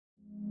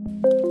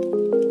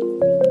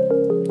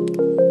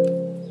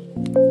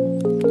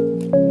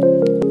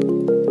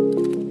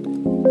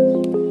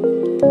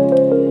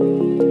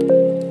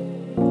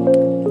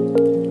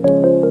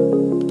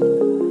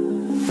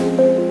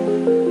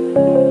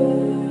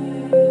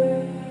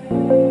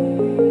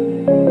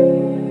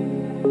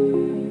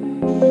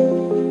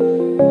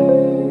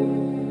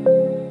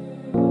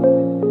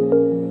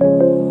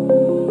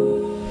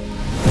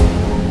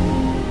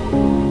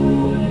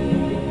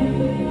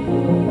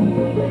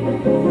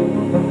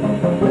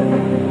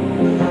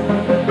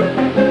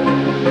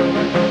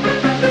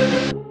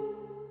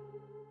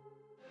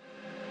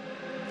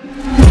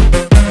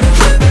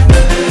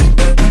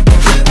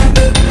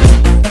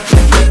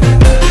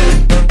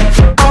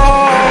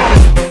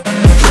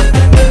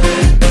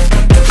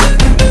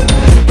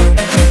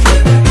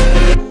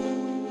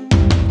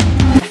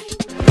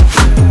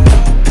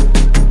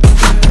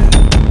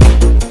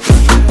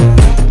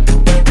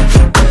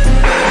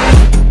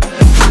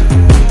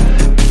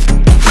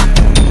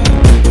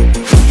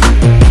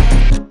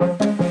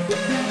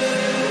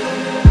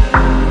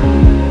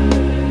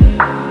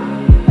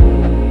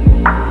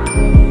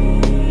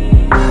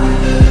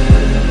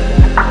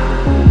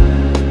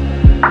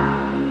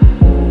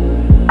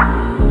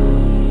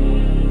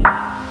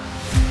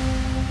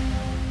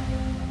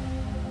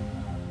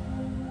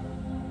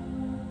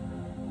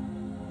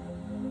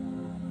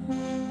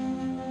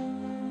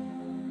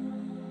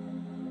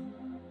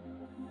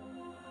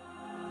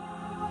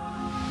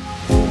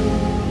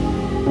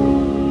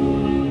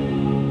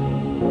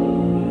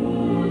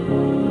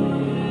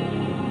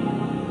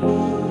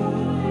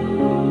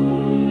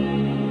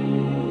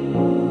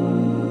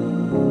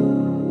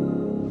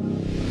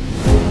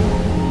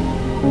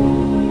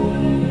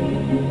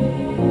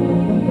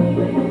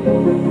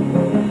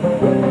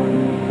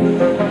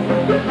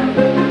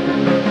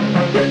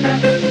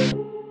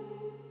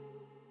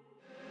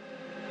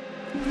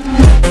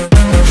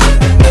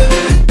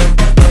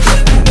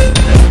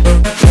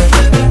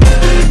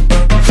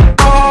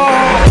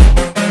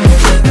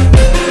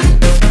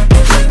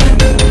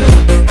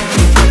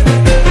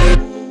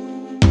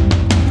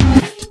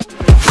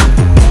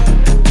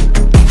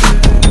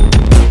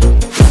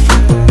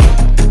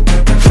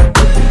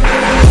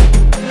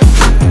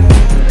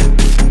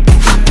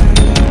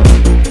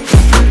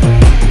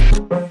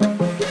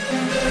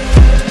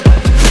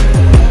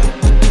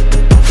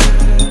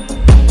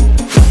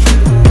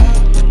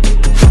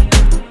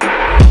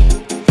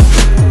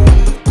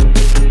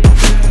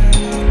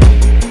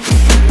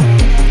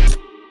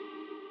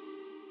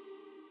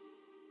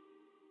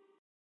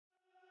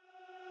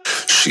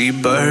She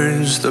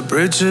burns the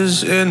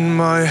bridges in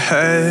my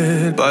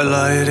head by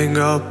lighting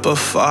up a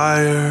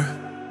fire.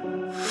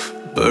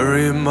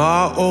 Bury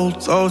my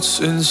old thoughts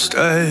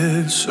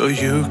instead so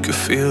you could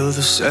feel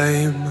the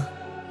same.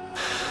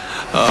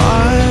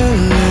 I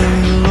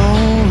lay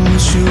alone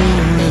with you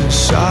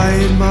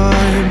inside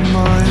my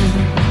mind.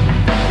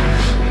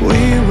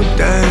 We would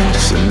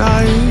dance the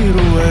night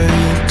away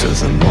to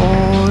the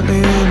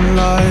morning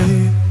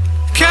light.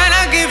 Can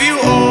I give you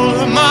all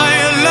of my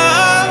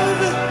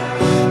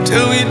love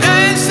till we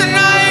dance the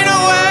night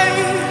away?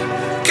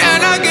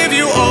 Can I give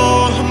you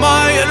all of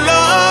my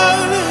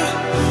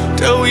love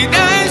till we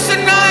dance the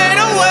night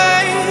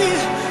away?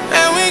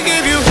 And we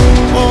give you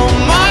all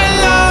my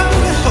love,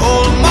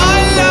 all my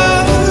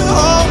love,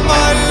 all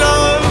my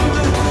love.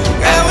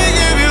 And we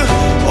give you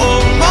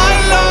all my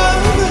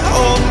love,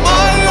 all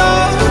my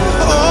love,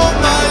 all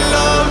my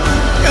love.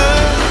 Yeah,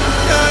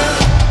 yeah.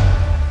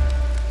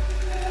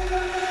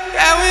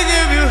 And we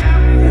give you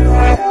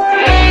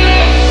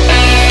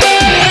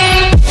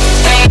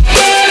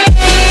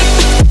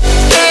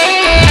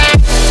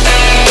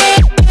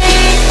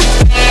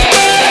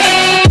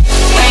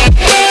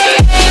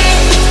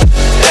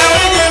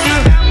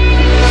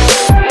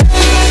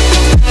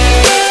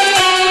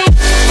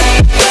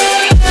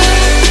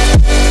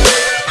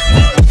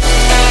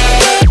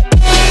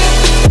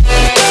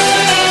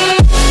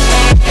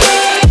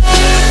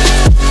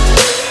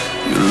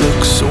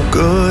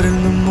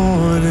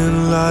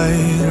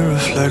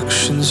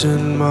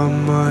in my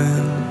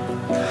mind.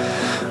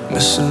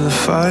 Missing the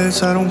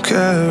fights, I don't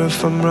care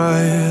if I'm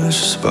right. Let's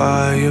just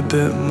buy a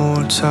bit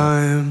more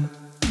time.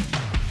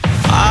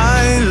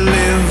 I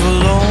live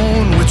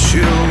alone with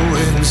you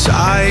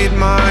inside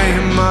my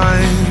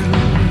mind.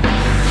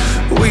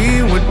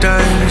 We would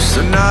dance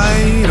the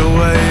night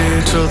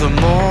away till the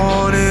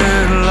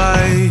morning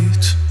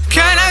light.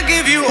 Can I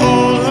give you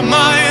all of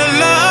my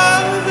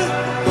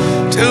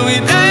love till we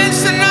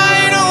dance the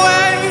night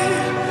away?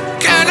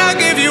 Can I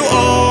give you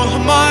all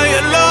of my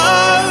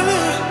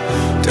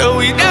love till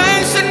we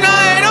dance the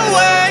night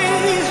away?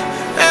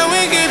 And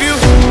we give you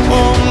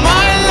all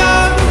my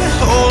love,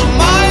 all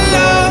my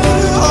love,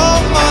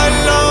 all my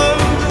love.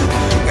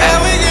 And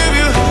we give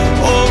you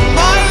all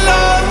my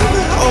love,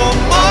 all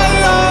my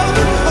love,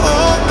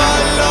 all my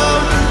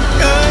love.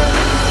 Yeah,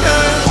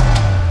 yeah.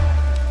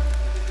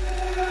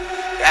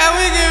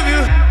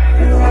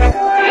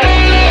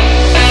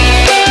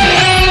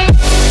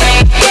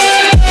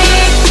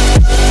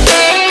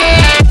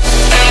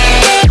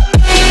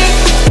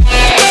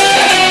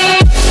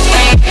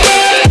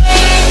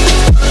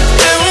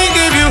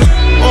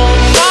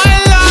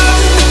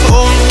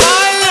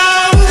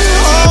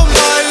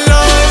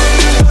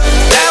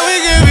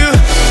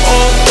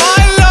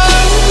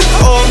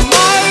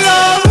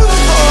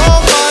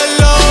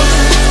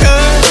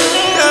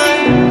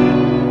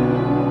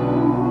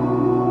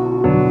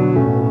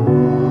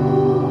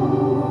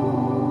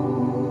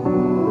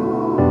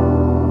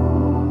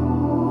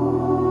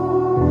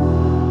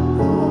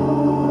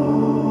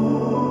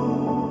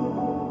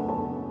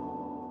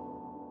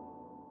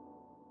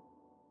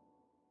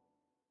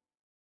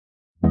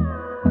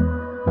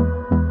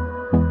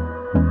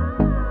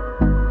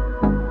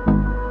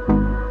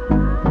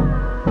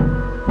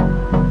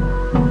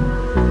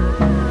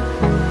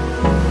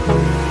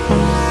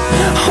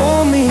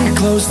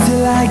 close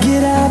till I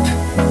get up.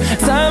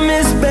 Time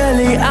is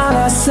barely on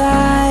our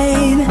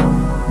side.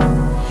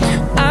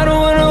 I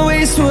don't wanna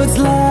waste what's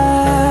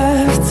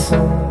left.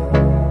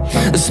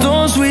 The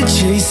storms we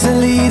chase are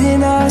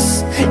leading us,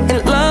 and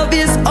love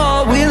is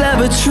all we'll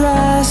ever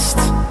trust.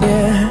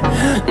 Yeah,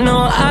 no,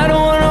 I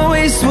don't wanna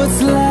waste what's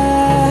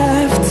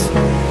left.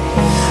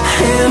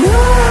 And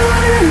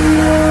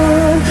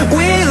on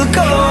we'll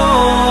go,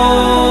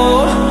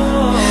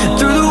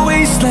 through the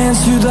wastelands,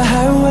 through the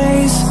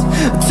highways,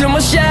 till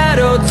my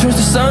shadow turns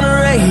to sun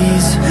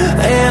rays.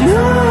 And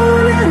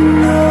on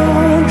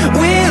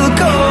we'll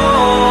go,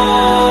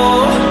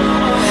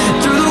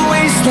 through the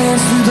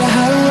wastelands, through the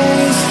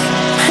highways,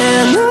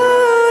 and on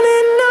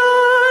we'll go.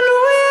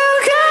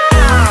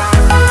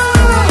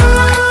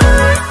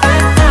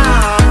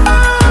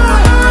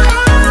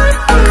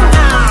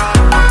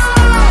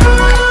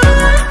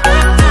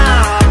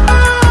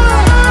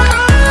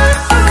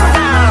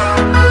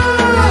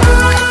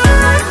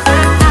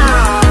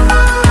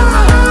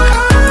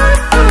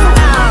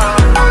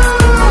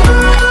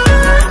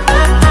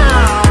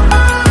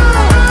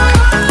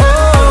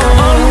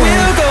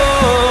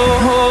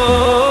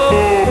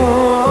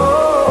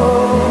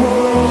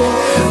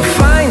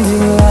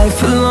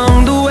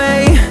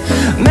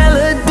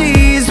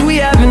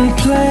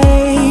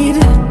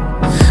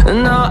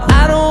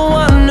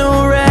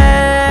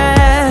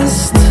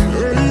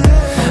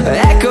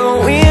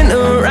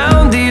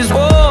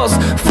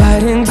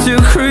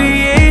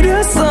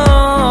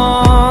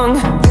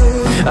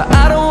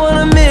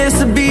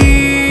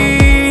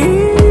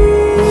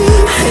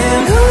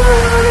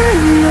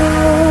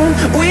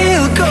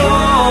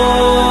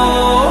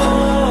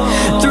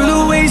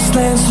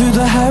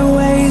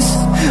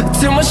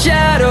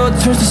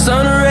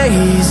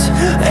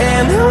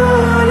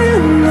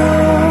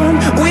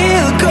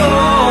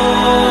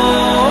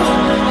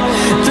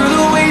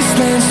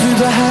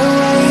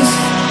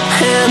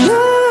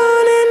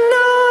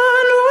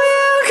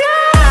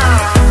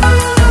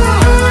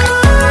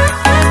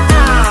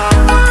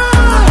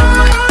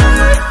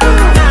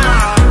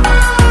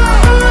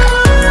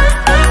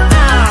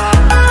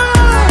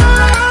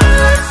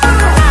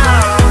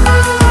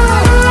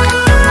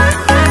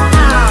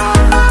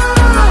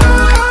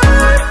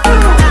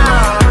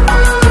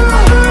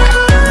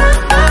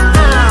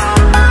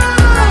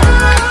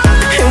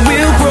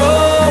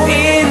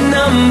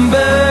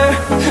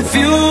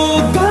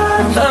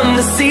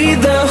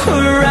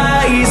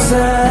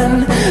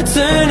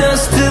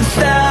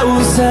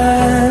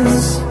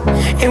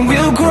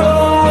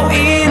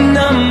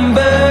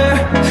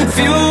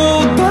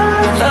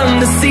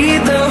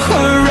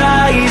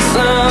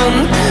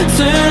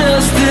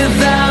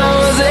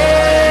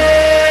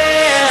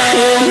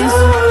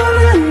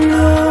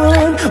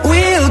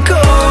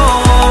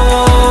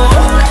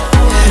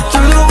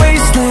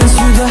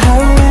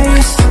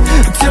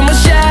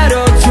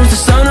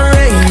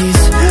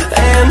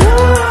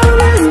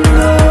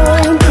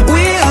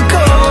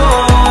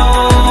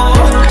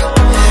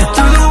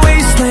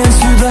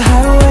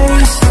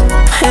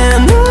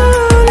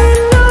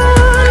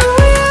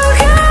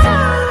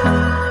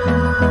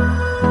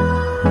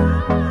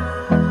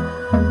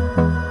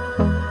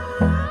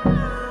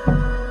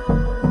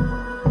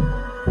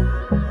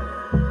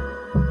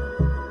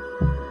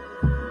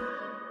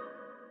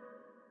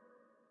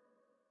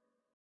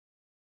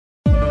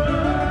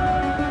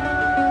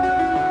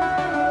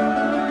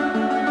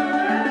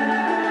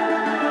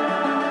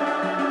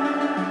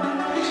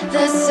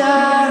 The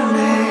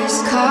summer's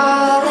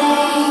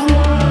calling.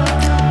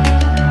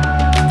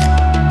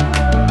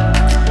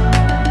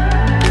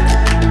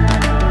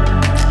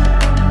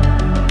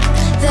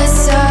 The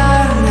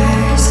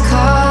summer's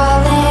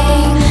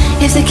calling.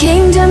 If the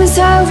kingdom is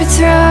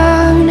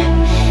overthrown,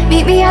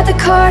 meet me at the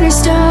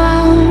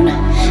cornerstone.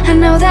 I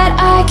know that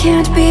I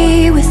can't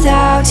be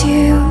without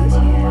you.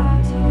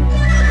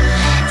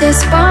 This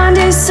bond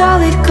is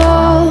solid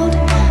gold.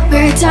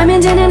 We're a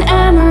diamond and an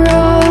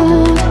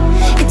emerald.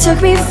 It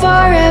took me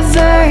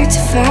forever to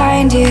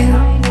find you.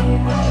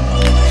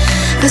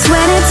 'Cause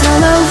when it's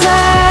all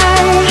over,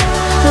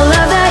 the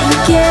love that you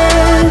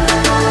give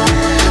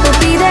will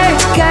be there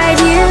to guide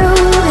you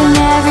in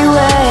every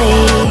way.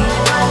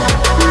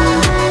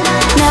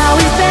 Now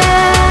we've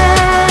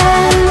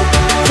been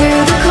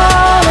through the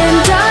cold and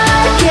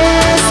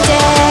darkest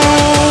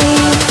day.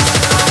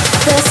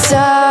 The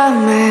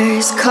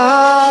summer's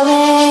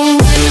calling.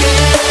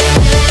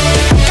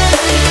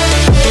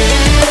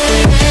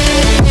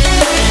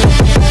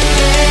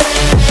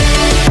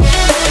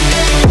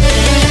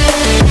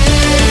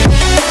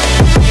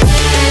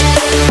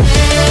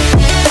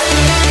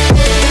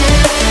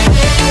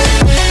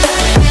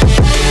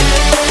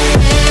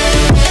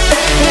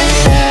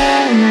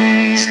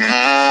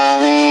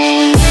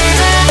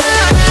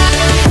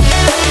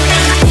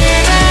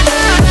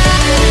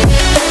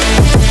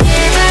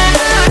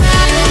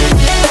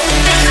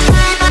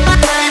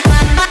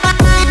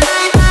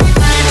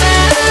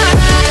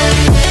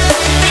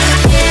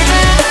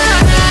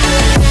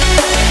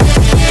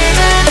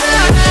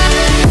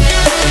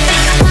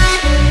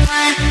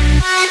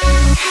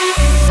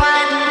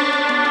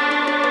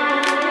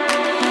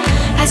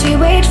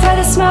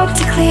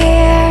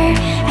 clear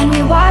and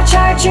we watch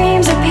our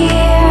dreams appear,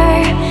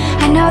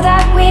 I know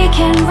that we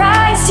can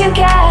rise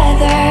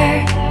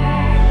together.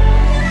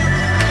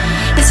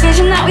 This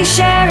vision that we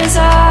share is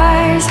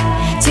ours.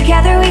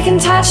 Together we can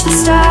touch the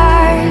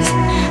stars.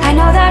 I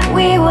know that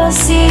we will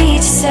see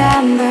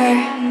December.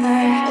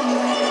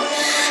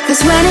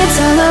 'Cause when it's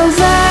all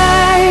over,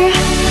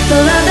 the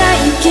love that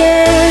you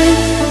give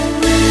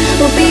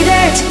will be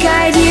there to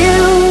guide you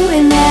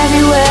in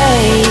every way.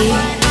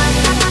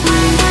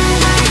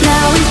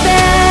 Now we've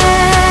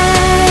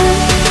been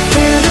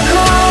through the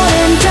cold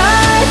and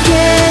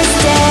darkest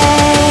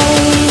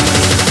days.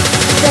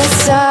 The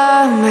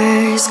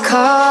summer's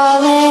call.